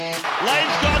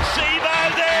Lane's got Sivo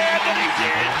there, but he's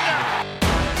in.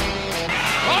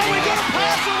 Oh, we got a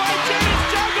pass away. James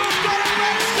Juggles got it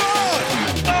back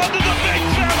scored. Oh, to the big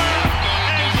fella.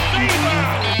 And Sivo.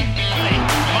 He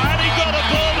finally got a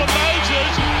ball to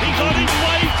Moses. He's on his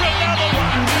way for another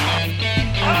one.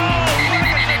 Oh,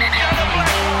 Ferguson's got a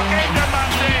Blacklock into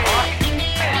Mundy.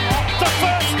 The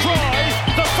first try,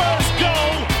 the first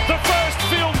goal, the first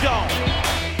field goal.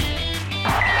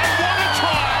 And what a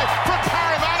try for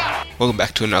Parramatta. Welcome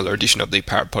back to another edition of the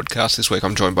Parrot Podcast. This week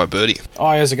I'm joined by Birdie. Oh,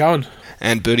 how's it going?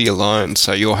 And Birdie alone,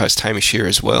 so your host Hamish here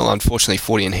as well. Unfortunately,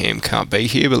 Forty and Ham can't be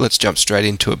here, but let's jump straight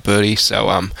into it, Birdie. So,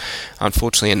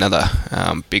 unfortunately, another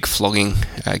big flogging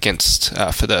against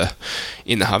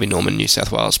in the Harvey Norman New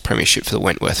South Wales Premiership for the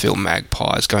Wentworthville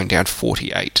Magpies, going down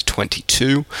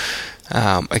 48-22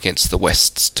 against the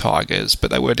Wests Tigers,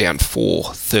 but they were down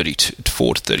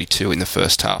 4-32 in the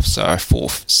first half. So, 4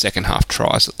 second half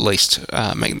tries at least,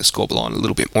 making the scoreline a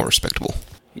little bit more respectable.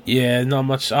 Yeah, not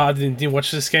much. I didn't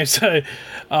watch this game, so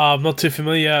I'm not too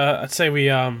familiar. I'd say we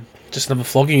just another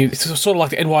flogging. It's sort of like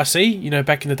the NYC,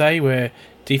 back in the day where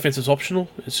defense was optional.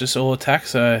 It's just all attack.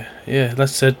 So yeah,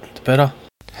 less said, the better.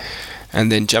 And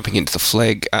then jumping into the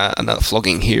flag, another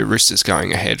flogging here. Roosters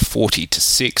going ahead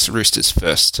 40-6. Roosters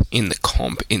first in the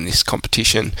comp in this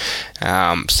competition.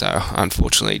 So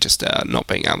unfortunately, just not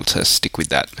being able to stick with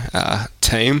that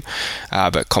team.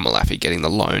 But Komalafi getting the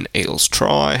lone Eels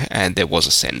try, and there was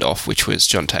a send off, which was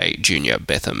Jonte Junior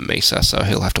Betham Misa. So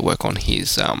he'll have to work on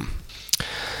his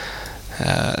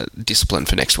discipline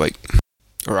for next week.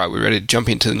 All right, we're ready to jump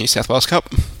into the New South Wales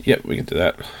Cup. Yep, we can do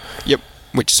that. Yep.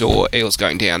 Which saw Eels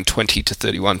going down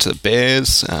 20-31 to the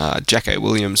Bears. Jacko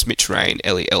Williams, Mitch Rain,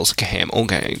 Ellie Elzakaham all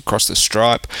going across the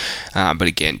stripe. But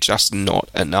again, just not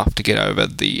enough to get over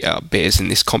the Bears in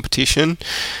this competition.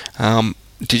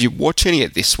 Did you watch any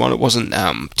of this one? It wasn't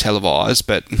televised,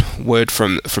 but word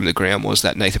from the ground was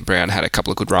that Nathan Brown had a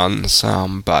couple of good runs.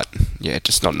 But yeah,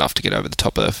 just not enough to get over the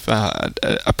top of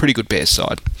a pretty good Bears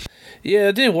side. Yeah,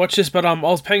 I didn't watch this, but I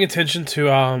was paying attention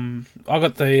to I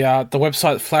got the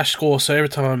website Flash Score, so every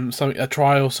time a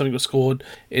try or something was scored,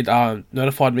 it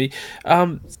notified me.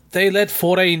 They led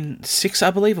 14-6,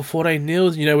 I believe, or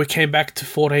 14-0. We came back to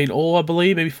 14-all, I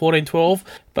believe, maybe 14-12.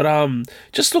 But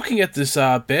just looking at this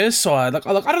Bears side, I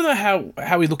don't know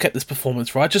how we look at this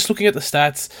performance, right? Just looking at the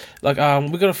stats,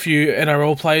 we've got a few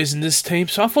NRL players in this team,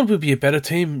 so I thought it would be a better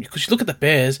team, because you look at the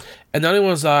Bears, and the only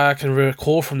ones I can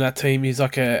recall from that team is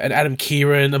an Adam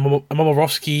Kieran, a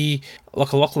Momorovsky,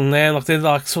 like a Lachlan Land,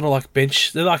 they're sort of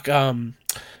bench, they're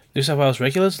New South Wales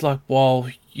regulars, while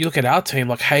you look at our team,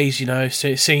 Hayes,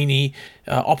 Sini,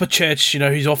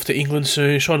 Opachech, who's off to England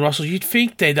soon, Sean Russell, you'd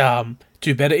think they'd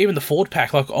do better. Even the forward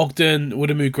pack, Ogden,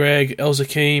 Widamu Greg,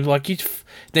 Elzakeem,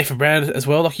 Nathan Brown as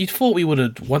well, you'd thought we would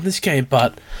have won this game,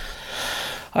 but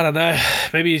I don't know,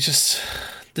 maybe it's just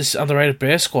this underrated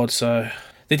Bear squad, so...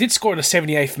 They did score in the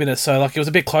 78th minute, so it was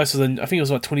a bit closer than, I think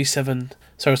it was 27,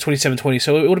 so it was 27-20,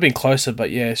 so it would have been closer, but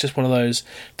yeah, it's just one of those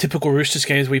typical Roosters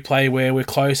games we play where we're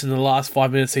close and in the last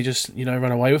 5 minutes they just,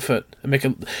 run away with it and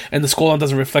and the scoreline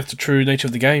doesn't reflect the true nature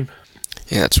of the game.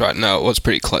 Yeah, that's right. No, it was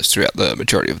pretty close throughout the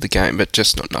majority of the game, but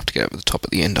just not enough to get over the top at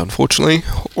the end, unfortunately.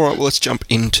 All right, well, let's jump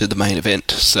into the main event.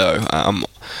 So,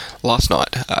 last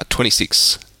night,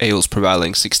 26 Eels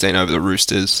prevailing 16 over the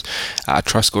Roosters.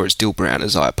 Try scorers Dill Brown,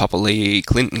 Isaiah Papali'i,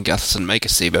 Clinton Gutherson, Maika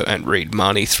Sivo and Reid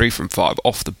Marnie, 3 from 5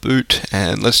 off the boot.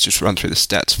 And let's just run through the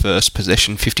stats first.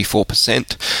 Possession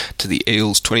 54% to the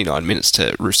Eels, 29 minutes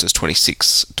to Roosters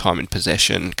 26. Time in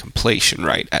possession, completion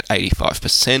rate at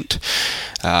 85%.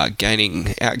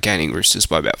 Outgaining Roosters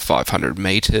by about 500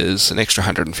 metres, an extra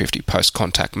 150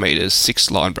 post-contact metres,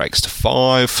 6 line breaks to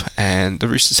 5, and the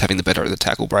Roosters having the better of the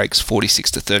tackle breaks,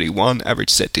 46-31, average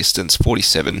set distance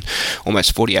 47,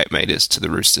 almost 48 metres to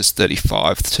the Roosters,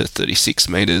 35-36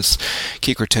 metres,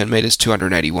 kick return metres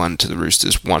 281 to the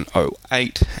Roosters,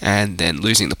 108, and then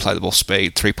losing the play the ball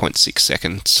speed 3.6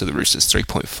 seconds to the Roosters,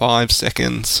 3.5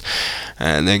 seconds,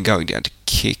 and then going down to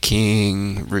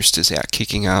kicking, Roosters out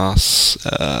kicking us,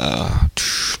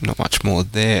 not much more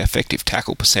there. Effective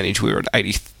tackle percentage, we were at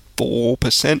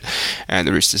 84%, and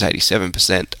the Roosters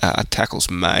 87%. Tackles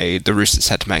made, the Roosters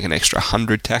had to make an extra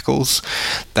 100 tackles.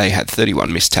 They had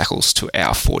 31 missed tackles to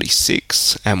our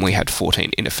 46, and we had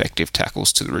 14 ineffective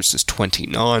tackles to the Roosters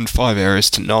 29, 5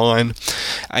 errors to 9,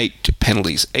 8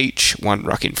 penalties each, 1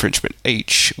 ruck infringement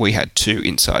each. We had 2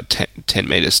 inside 10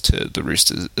 metres to the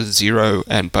Roosters 0,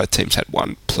 and both teams had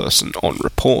 1 person on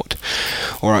report.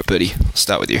 Alright, Bertie, I'll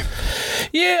start with you.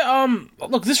 Yeah,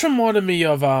 look, this reminded me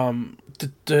of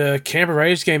the Canberra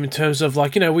Raiders game in terms of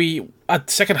like, you know, we at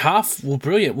second half were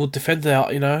brilliant. We'll defend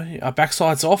our, you know, our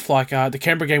backsides off. Like the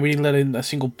Canberra game, we didn't let in a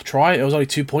single try. It was only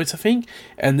 2 points, I think,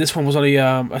 and this one was only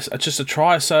just a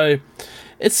try. So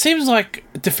it seems like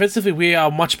defensively we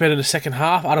are much better in the second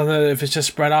half. I don't know if it's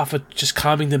just Brad Arthur just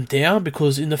calming them down,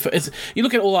 because in you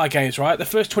look at all our games, right? The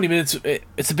first 20 minutes,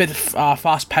 it's a bit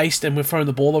fast paced and we're throwing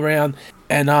the ball around,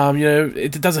 and you know,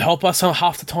 it doesn't help us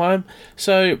half the time.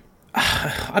 So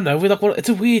I don't know. We're like, well, it's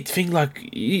a weird thing. Like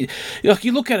you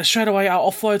look at it straight away. Our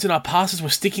offloads and our passes were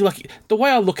sticking. Like the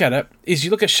way I look at it is, you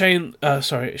look at Shaun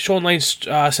Lane's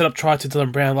set up try to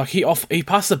Dylan Brown. Like he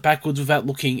passes it backwards without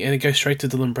looking, and it goes straight to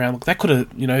Dylan Brown. Like that could have,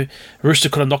 you know, Rooster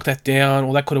could have knocked that down,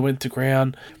 or that could have went to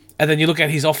ground. And then you look at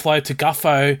his offload to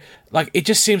Guffo, like it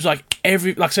just seems like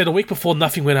say the week before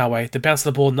nothing went our way. The bounce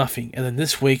of the ball, nothing. And then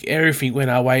this week everything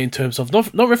went our way in terms of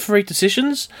not referee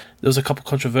decisions. There was a couple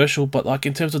controversial, but like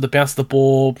in terms of the bounce of the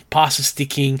ball, passes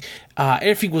sticking,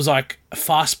 everything was like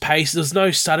fast paced. There's no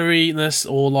stutteriness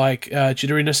or like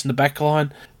jitteriness in the back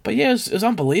line. But yeah, it was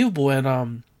unbelievable.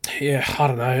 And yeah, I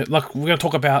don't know. Like, we're going to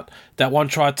talk about that one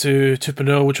try to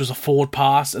Tupanua, which was a forward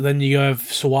pass, and then you have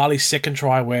Suwali's second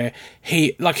try where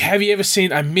he, like, have you ever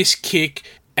seen a missed kick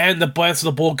and the bounce of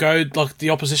the ball go, like, the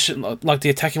opposition, like, the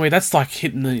attacking way? That's like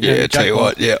hitting the yeah, tell you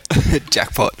what, yeah,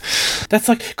 jackpot. That's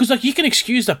like, because, like, you can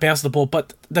excuse that bounce of the ball,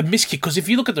 but the missed kick, because if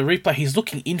you look at the replay, he's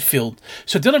looking infield.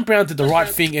 So Dylan Brown did the right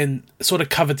thing and sort of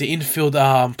covered the infield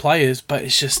players, but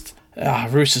it's just...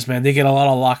 Roosters, man, they get a lot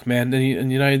of luck, man,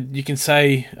 and you know, you can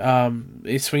say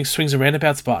it swings and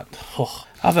roundabouts, but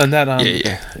other than that,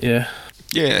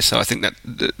 yeah. So I think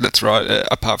that's right.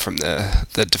 Apart from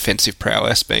the defensive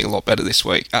prowess being a lot better this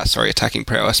week, attacking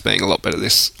prowess being a lot better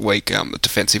this week, the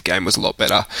defensive game was a lot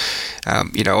better.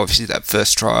 You know, obviously that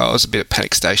first try, I was a bit of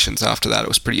panic stations. After that, it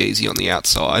was pretty easy on the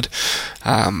outside,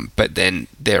 but then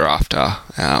thereafter,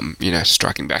 you know,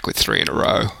 striking back with 3 in a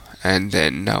row. And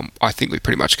then I think we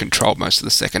pretty much controlled most of the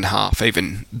second half,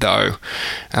 even though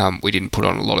we didn't put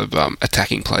on a lot of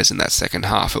attacking plays in that second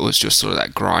half. It was just sort of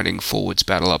that grinding forwards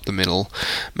battle up the middle,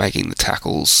 making the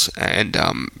tackles, and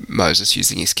Moses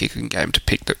using his kicking game to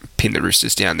pin the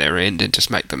Roosters down their end and just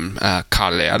make them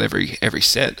cut it out every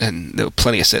set. And there were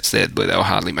plenty of sets there where they were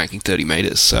hardly making 30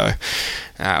 metres. So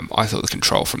I thought the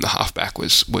control from the halfback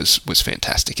was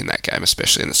fantastic in that game,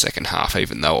 especially in the second half,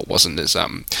 even though it wasn't as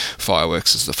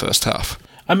fireworks as the first half.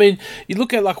 I mean, you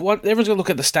look at like what everyone's gonna look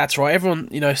at the stats, right? Everyone,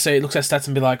 you know, looks at stats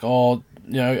and be like, oh,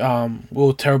 you know, we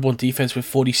were terrible in defense with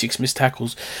 46 missed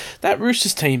tackles. That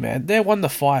Roosters team, man, they're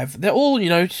 1-5. They're all, you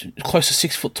know, close to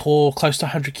 6 foot tall, close to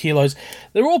 100 kilos.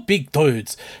 They're all big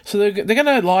dudes, so they're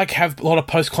gonna like have a lot of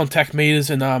post contact meters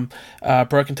and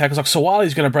broken tackles. Like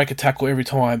Suwali's gonna break a tackle every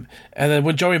time, and then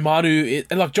when Joey Manu,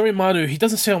 he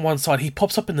doesn't stay on one side, he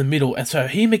pops up in the middle, and so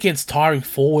him against tiring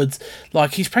forwards,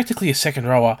 like he's practically a second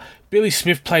rower. Billy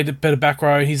Smith played a better back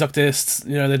row. He's like their,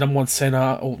 you know, their number one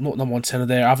centre, or not number one centre,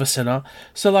 their other centre.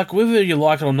 So like whether you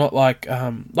like it or not, like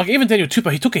even Daniel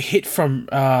Tupou, he took a hit from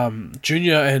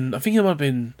Junior, and I think it might have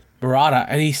been Murata,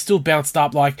 and he still bounced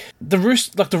up. Like the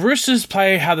Roosters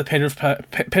play how the Penrith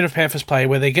Panthers play,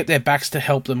 where they get their backs to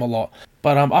help them a lot.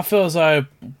 But I feel as though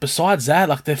besides that,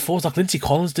 like their forwards, like Lindsay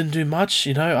Collins didn't do much.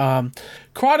 You know,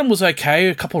 Crichton was okay,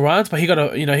 a couple runs, but he got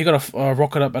a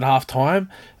rocket up at half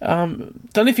time. The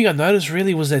only thing I noticed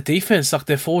really was their defense. Like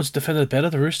their forwards defended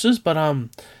better, the Roosters. But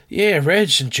yeah,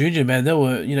 Reg and Junior, man, they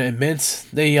were, you know, immense.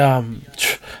 They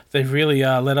really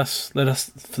led us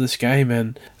for this game.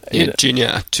 And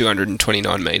Junior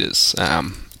 229 metres,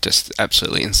 just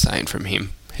absolutely insane from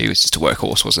him. He was just a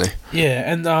workhorse, wasn't he?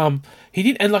 Yeah, and he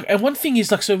did, and one thing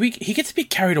is like, so he gets a bit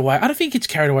carried away. I don't think he gets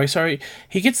carried away. Sorry,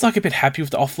 he gets like a bit happy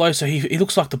with the offload, so he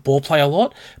looks like the ball play a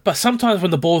lot. But sometimes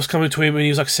when the ball was coming to him and he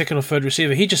was like second or third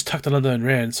receiver, he just tucked it under and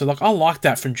ran. So like I like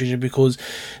that from Junior, because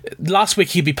last week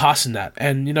he'd be passing that,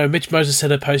 and you know Mitch Moses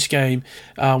said at post game,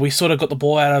 we sort of got the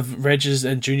ball out of Reg's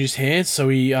and Junior's hands, so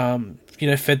we you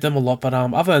know, fed them a lot. But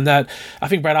other than that, I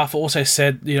think Brad Arthur also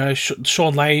said, you know,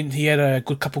 Shaun Lane, he had a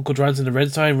couple good runs in the red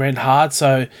zone, ran hard.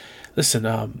 So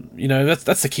listen, you know,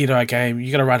 that's the key to our game.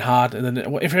 You got to run hard, and then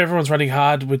if everyone's running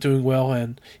hard, we're doing well.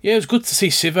 And yeah, it was good to see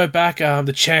Sivo back.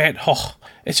 The chant,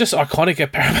 it's just iconic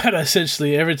at Parramatta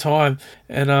essentially every time.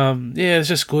 And yeah, it's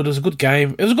just good. It was a good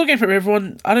game. It was a good game for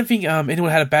everyone. I don't think anyone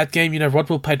had a bad game. You know,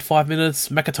 Rodwell played 5 minutes.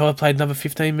 McIntyre played another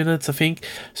 15 minutes, I think.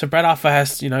 So Brad Arthur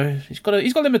has, you know, he's got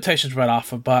limitations, Brad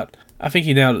Arthur, but I think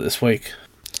he nailed it this week.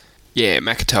 Yeah,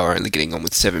 McIntyre only getting on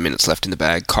with 7 minutes left in the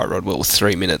bag. Kai Rodwell with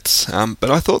 3 minutes.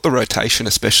 But I thought the rotation,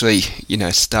 especially,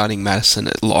 starting Madison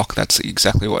at lock, that's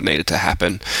exactly what needed to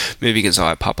happen. Moving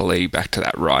Isaiah Papali'i back to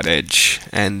that right edge,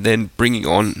 and then bringing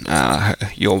on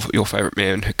your favourite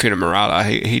man, Hakuna Murata.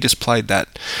 He just played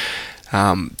that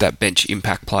bench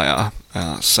impact player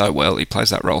so well. He plays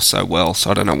that role so well,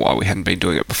 so I don't know why we hadn't been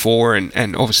doing it before.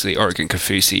 And obviously Oregon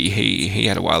Kaufusi, he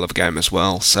had a whale of a game as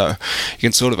well, so you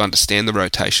can sort of understand the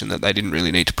rotation that they didn't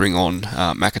really need to bring on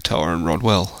McIntyre and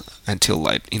Rodwell until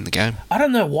late in the game. I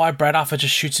don't know why Brad Arthur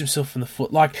just shoots himself in the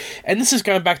foot. And this is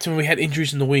going back to when we had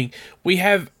injuries in the wing. We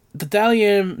have the Dally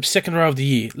M second row of the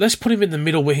year. Let's put him in the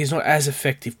middle where he's not as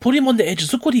effective. Put him on the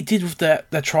edges. Look what he did with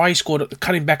that try he scored,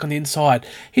 cutting back on the inside.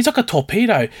 He's like a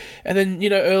torpedo. And then,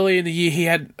 early in the year he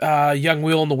had young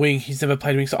Will on the wing. He's never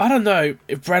played wing. So I don't know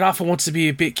if Brad Arthur wants to be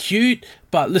a bit cute.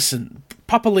 But listen,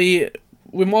 Papali'i,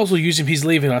 we might as well use him. He's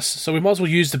leaving us. So we might as well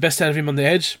use the best out of him on the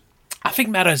edge. I think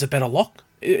Matto is a better lock.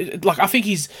 I think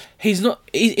he's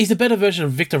a better version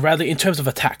of Victor Radley in terms of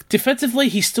attack. Defensively,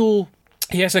 he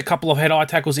has a couple of head-eye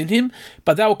tackles in him,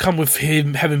 but that will come with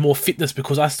him having more fitness,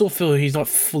 because I still feel he's not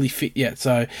fully fit yet.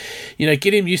 So,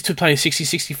 get him used to playing 60,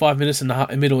 65 minutes in the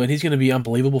middle, and he's going to be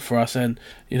unbelievable for us. And,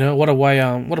 what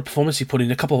a performance he put in.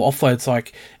 A couple of offloads.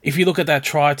 Like, if you look at that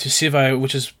try to Sivo,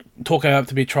 which is talking up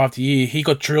to be try of the year, he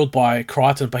got drilled by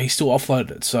Crichton, but he still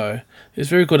offloaded it. So, it was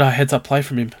very good heads-up play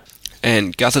from him.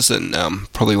 And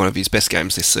Gutherson, probably one of his best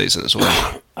games this season as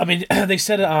well. I mean, they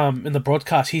said it in the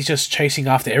broadcast, he's just chasing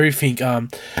after everything.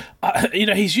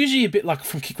 He's usually a bit like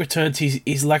from kick returns,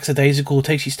 he's lackadaisical,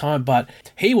 takes his time, but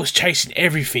he was chasing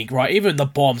everything, right? Even the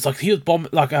bombs. Like, he was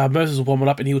Moses will bomb it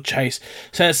up and he would chase.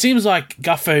 So it seems like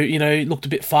Guffo, looked a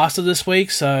bit faster this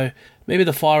week, so maybe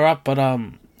the fire up, but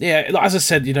yeah, as I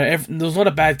said, there was not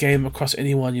a bad game across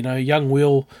anyone. Young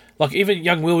Will, even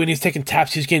Young Will, when he's taking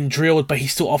taps, he's getting drilled, but he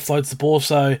still offloads the ball.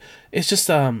 So it's just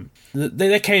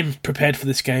they came prepared for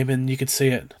this game, and you could see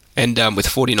it. And with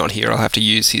 40 not here, I'll have to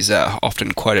use his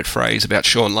often quoted phrase about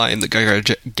Sean Lane, the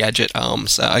Go-Go Gadget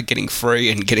arms, getting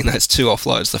free and getting those two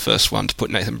offloads. The first one to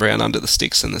put Nathan Brown under the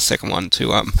sticks, and the second one to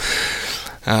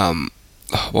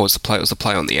what was the play? It was the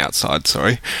play on the outside,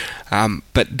 sorry.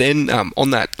 But then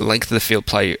on that length of the field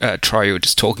play try you were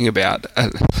just talking about,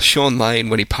 Sean Lane,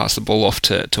 when he passed the ball off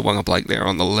to Wanga Blake there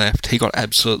on the left, he got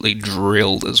absolutely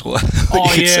drilled as well. You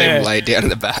could see him laid down in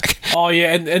the back. Oh,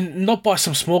 yeah, and not by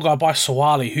some small guy, by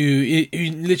Sawali, who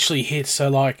literally hit.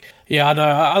 So, yeah, I know.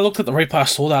 I looked at the replay, I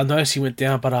saw that. I noticed he went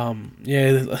down, but,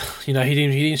 yeah, he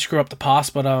didn't screw up the pass,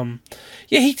 but,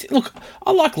 yeah, look,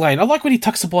 I like Lane. I like when he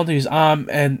tucks the ball into his arm,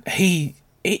 and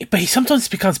but he sometimes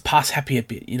becomes pass happy a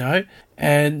bit,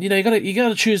 and you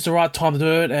gotta choose the right time to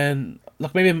do it, and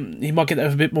maybe he might get a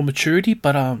bit more maturity,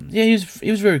 but yeah, he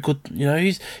was very good.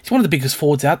 He's one of the biggest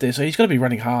forwards out there, so he's got to be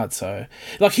running hard. So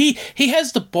he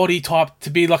has the body type to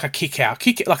be like a kick out,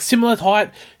 similar height.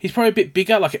 He's probably a bit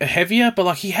bigger, heavier,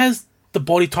 but he has the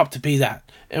body type to be that.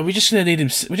 And we just need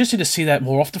to see that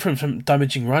more often from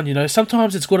damaging run.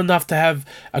 Sometimes it's good enough to have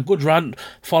a good run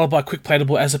followed by a quick play to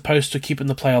ball, as opposed to keeping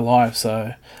the play alive.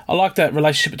 So I like that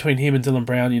relationship between him and Dylan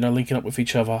Brown. Linking up with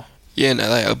each other. Yeah, no,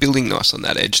 they are building nice on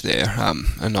that edge there.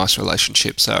 A nice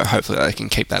relationship. So hopefully they can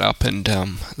keep that up, and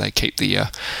they keep the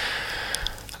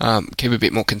keep a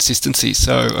bit more consistency.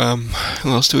 So who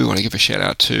else do we want to give a shout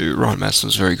out to? Ryan Madison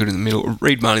was very good in the middle.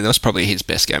 Reed Marnie, that was probably his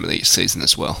best game of the season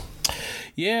as well.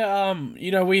 Yeah,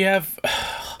 we have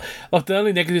the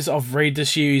only negatives of Reed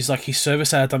this year is his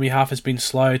service out of dummy half has been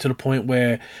slow to the point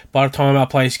where by the time our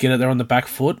players get it, they're on the back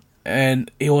foot,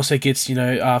 and he also gets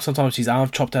sometimes his arm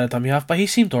chopped out of dummy half. But he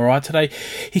seemed alright today.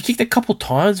 He kicked a couple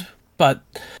times, but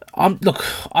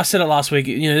I said it last week.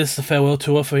 This is the farewell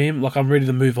tour for him. I'm ready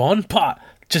to move on, but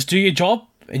just do your job,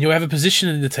 and you'll have a position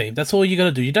in the team. That's all you got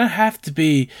to do. You don't have to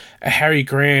be a Harry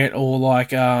Grant or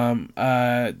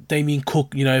Damien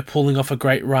Cook, pulling off a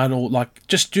great run, or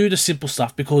just do the simple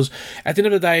stuff, because at the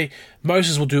end of the day,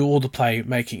 Moses will do all the play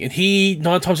making, and he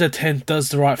 9 times out of 10 does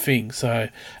the right thing. So,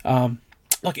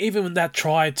 even when that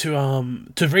try to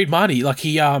Reed Marnie,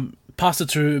 he passed it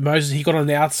to Moses, he got on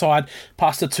the outside,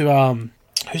 passed it to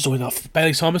who's the winner?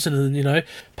 Bailey Simonson, and then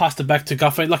passed it back to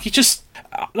Guffey. He just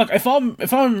if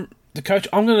I'm the coach,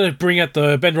 I'm going to bring out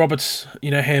the Ben Roberts,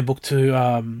 handbook to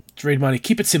Reed Marnie.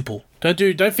 Keep it simple.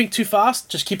 Don't think too fast.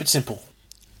 Just keep it simple.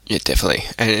 Yeah, definitely.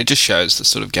 And it just shows the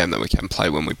sort of game that we can play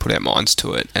when we put our minds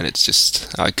to it. And it's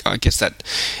just, I guess that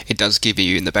it does give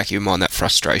you in the back of your mind that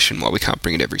frustration why we can't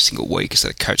bring it every single week. Is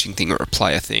that a coaching thing or a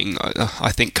player thing?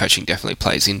 I think coaching definitely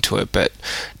plays into it, but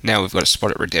now we've got a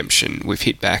spot at redemption. We've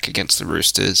hit back against the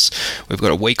Roosters. We've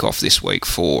got a week off this week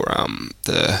for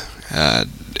the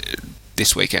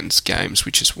this weekend's games,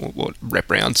 which is what rep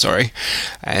round, sorry,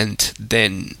 and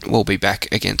then we'll be back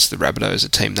against the Rabbitohs, a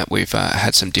team that we've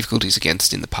had some difficulties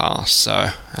against in the past. So,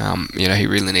 he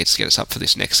really needs to get us up for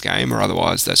this next game, or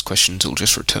otherwise those questions will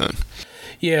just return.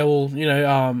 Yeah, well,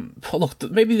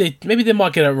 look, maybe they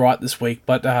might get it right this week,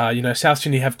 but South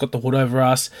Sydney have got the wood over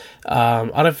us.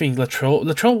 I don't think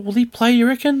Latrell, will he play, you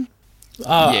reckon?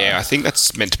 Yeah, I think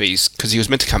that's meant to be because he was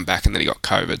meant to come back and then he got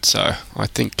COVID, so I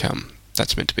think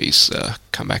that's meant to be his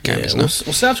comeback game, isn't it?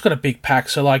 Well, South's got a big pack,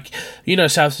 so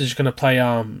South's just going to play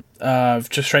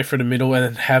just straight through the middle and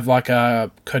then have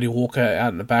Cody Walker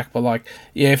out in the back. But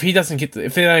if he doesn't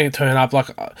if they don't turn up,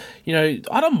 I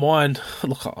don't mind.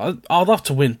 Look, I'd love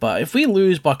to win, but if we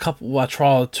lose by a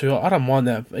trial or two, I don't mind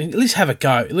that. At least have a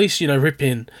go. At least rip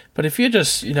in. But if you're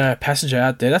just a passenger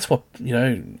out there, that's what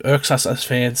irks us as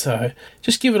fans. So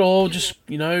just give it all. Just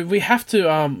we have to.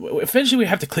 Eventually, we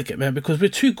have to click it, man, because we're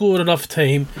too good enough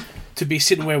team to be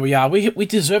sitting where we are. We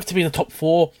deserve to be in the top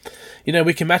 4.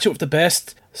 We can match it with the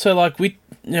best. So we're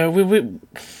not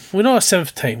a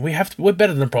 7th team. We're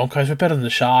better than the Broncos. We're better than the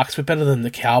Sharks. We're better than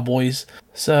the Cowboys.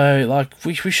 So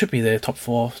we should be there top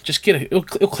 4. Just get it. It'll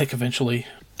click eventually.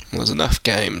 There's enough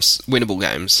games, winnable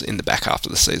games, in the back half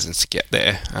of the season to get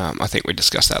there. I think we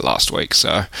discussed that last week.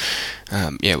 So,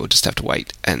 we'll just have to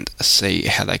wait and see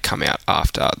how they come out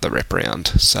after the rep round.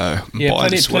 So, by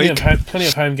this week, plenty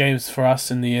of home games for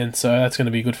us in the end. So that's going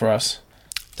to be good for us.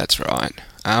 That's right.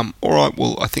 All right,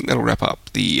 well, I think that'll wrap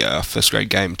up the first grade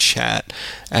game chat,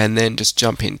 and then just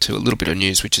jump into a little bit of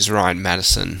news, which is Ryan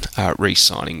Madison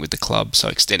re-signing with the club, so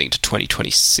extending to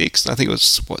 2026. And I think it was,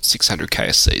 $600K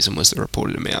a season was the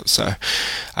reported amount, so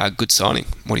good signing.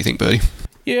 What do you think, Bertie?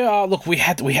 Yeah, look, we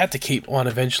had to keep on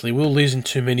eventually. We were losing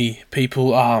too many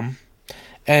people,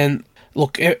 and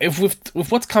look, if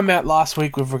with what's come out last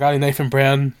week regarding Nathan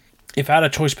Brown, if I had a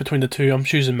choice between the two, I'm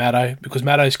choosing Maddo, because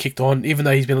Maddo's kicked on, even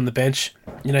though he's been on the bench.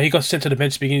 He got sent to the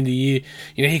bench at the beginning of the year.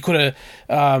 He could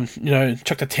have,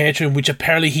 chucked a tantrum, which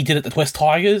apparently he did at the West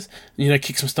Tigers.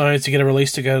 Kick some stones to get a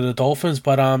release to go to the Dolphins.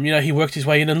 But, he worked his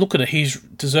way in, and look at it. He's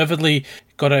deservedly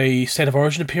got a State of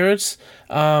Origin appearance.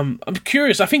 I'm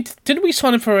curious. I think, didn't we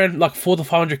sign him for around $400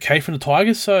 to $500K from the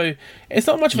Tigers? So it's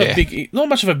not much of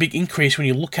a big increase when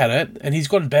you look at it, and he's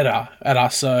gotten better at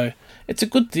us. So it's a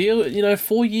good deal.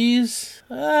 4 years.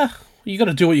 You got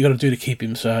to do what you got to do to keep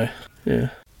him. So yeah.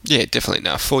 Yeah, definitely.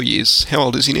 Now, 4 years. How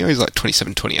old is he now? He's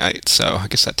 27, 28, so I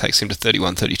guess that takes him to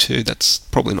 31, 32. That's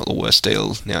probably not the worst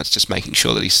deal. Now it's just making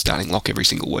sure that he's starting lock every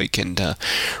single week and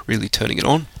really turning it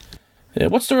on. Yeah,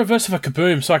 what's the reverse of a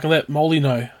kaboom, so I can let Molly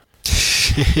know?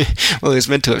 Well, he was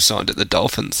meant to have signed at the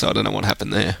Dolphins, so I don't know what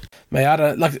happened there. Mate, I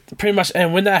don't, pretty much,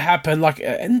 and when that happened,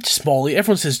 and just Molly,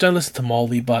 everyone says don't listen to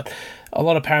Molly, but a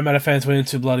lot of Parramatta fans went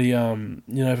into bloody,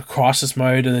 crisis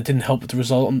mode, and it didn't help with the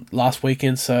result last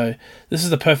weekend, so this is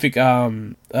the perfect,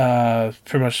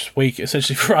 pretty much week,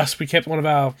 essentially, for us. We kept one of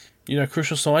our,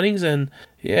 crucial signings, and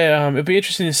yeah, it'll be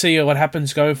interesting to see what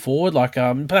happens going forward, but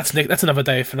that's another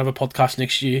day for another podcast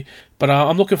next year, but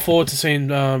I'm looking forward to seeing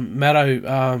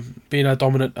Maddo being a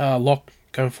dominant lock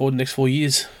going forward the next 4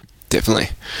 years. Definitely.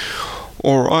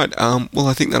 All right. Well,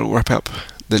 I think that'll wrap up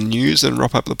the news and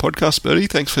wrap up the podcast, Bertie.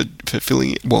 Thanks for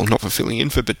filling in. Well, not for filling in,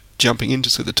 but jumping in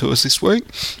just with the tours this week.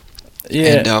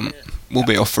 Yeah. And we'll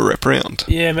be off for rep round.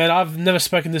 Yeah, man. I've never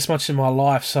spoken this much in my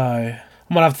life, so I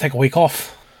might have to take a week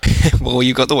off. Well,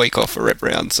 you got the week off for rep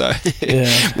round, so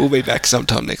yeah. We'll be back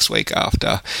sometime next week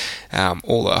after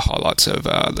all the highlights of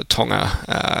the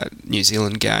Tonga New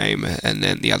Zealand game, and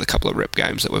then the other couple of rep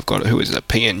games that we've got. Who is it?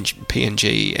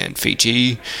 PNG and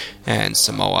Fiji, and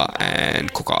Samoa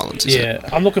and Cook Islands.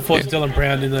 I'm looking forward to Dylan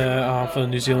Brown in the for the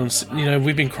New Zealand.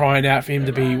 We've been crying out for him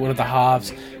to be one of the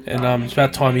halves, and it's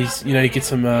about time he gets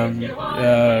some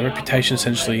reputation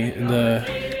essentially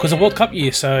because the World Cup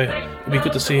year. So it'll be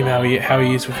good to see him how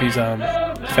he is with his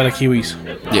fellow Kiwis.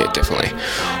 Yeah, definitely.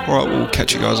 All right, we'll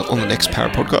catch you guys on the next Para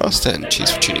podcast, and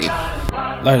cheers for tuning in.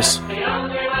 Laters.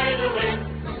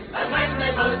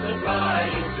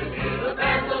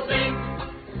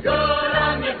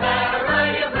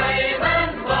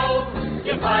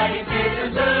 Fighting kids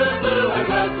and blue and blue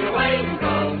and blue.